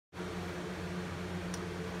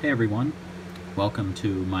Hey everyone, welcome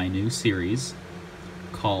to my new series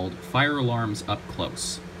called Fire Alarms Up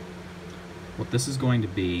Close. What this is going to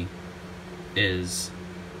be is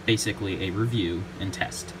basically a review and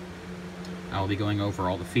test. I will be going over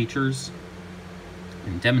all the features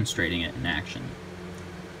and demonstrating it in action.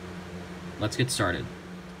 Let's get started.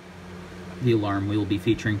 The alarm we will be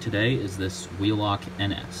featuring today is this Wheelock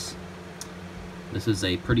NS. This is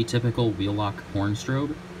a pretty typical Wheelock horn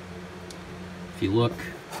strobe. If you look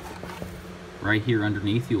right here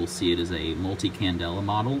underneath, you will see it is a multi-candela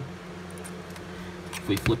model. If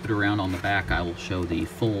we flip it around on the back, I will show the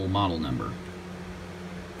full model number.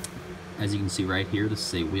 As you can see right here,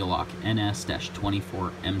 this is a Wheelock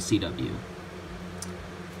NS-24MCW.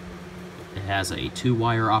 It has a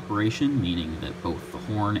 2-wire operation, meaning that both the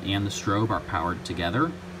horn and the strobe are powered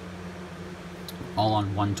together, all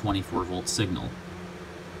on one 24-volt signal.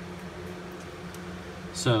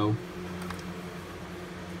 So,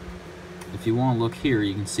 if you want to look here,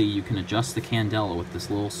 you can see you can adjust the candela with this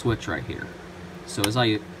little switch right here. So as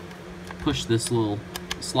I push this little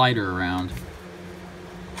slider around,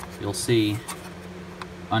 you'll see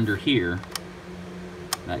under here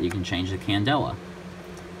that you can change the candela.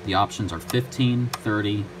 The options are 15,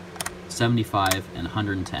 30, 75, and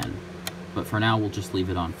 110. But for now, we'll just leave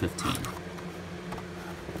it on 15.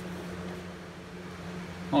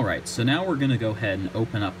 Alright, so now we're going to go ahead and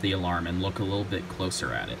open up the alarm and look a little bit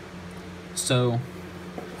closer at it. So,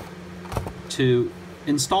 to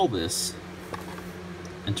install this,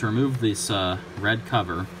 and to remove this red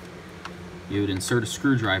cover, you would insert a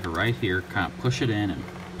screwdriver right here, kind of push it in and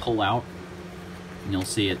pull out, and you'll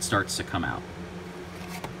see it starts to come out.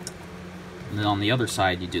 And then on the other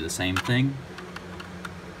side, you do the same thing.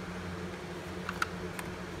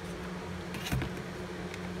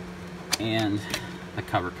 And the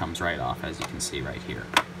cover comes right off, as you can see right here.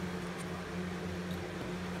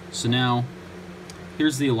 So now,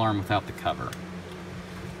 here's the alarm without the cover.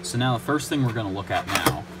 So now the first thing we're going to look at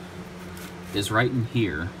now is right in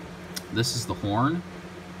here. This is the horn.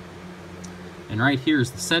 And right here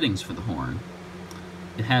is the settings for the horn.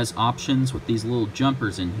 It has options with these little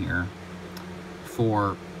jumpers in here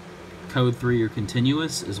for code 3 or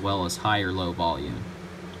continuous, as well as high or low volume.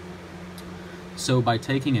 So by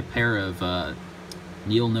taking a pair of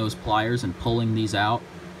needle nose pliers and pulling these out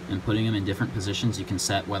and putting them in different positions, you can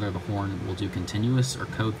set whether the horn will do continuous or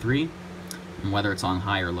code 3 and whether it's on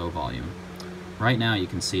high or low volume. Right now you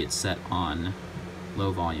can see it's set on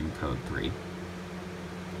low volume code 3.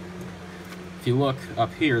 If you look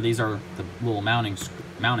up here, these are the little mounting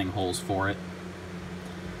holes for it.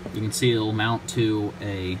 You can see it'll mount to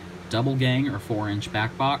a double gang or 4-inch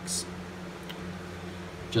back box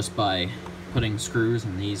just by putting screws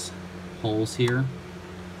in these holes here,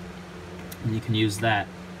 and you can use that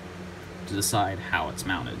to decide how it's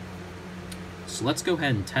mounted. So let's go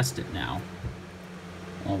ahead and test it now.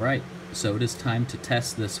 Alright, so it is time to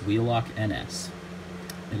test this Wheelock NS.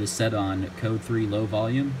 It is set on code 3 low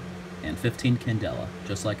volume and 15 candela,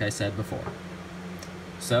 just like I said before.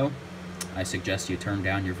 So, I suggest you turn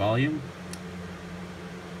down your volume.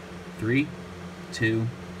 3, 2,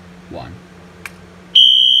 1.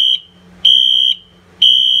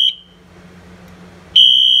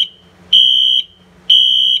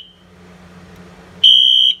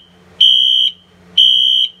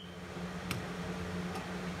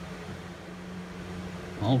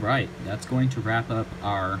 Alright, that's going to wrap up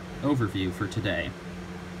our overview for today.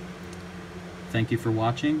 Thank you for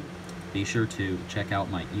watching. Be sure to check out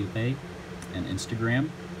my eBay and Instagram.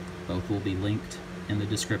 Both will be linked in the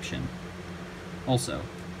description. Also,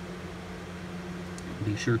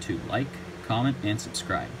 be sure to like, comment, and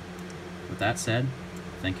subscribe. With that said,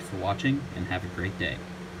 thank you for watching and have a great day.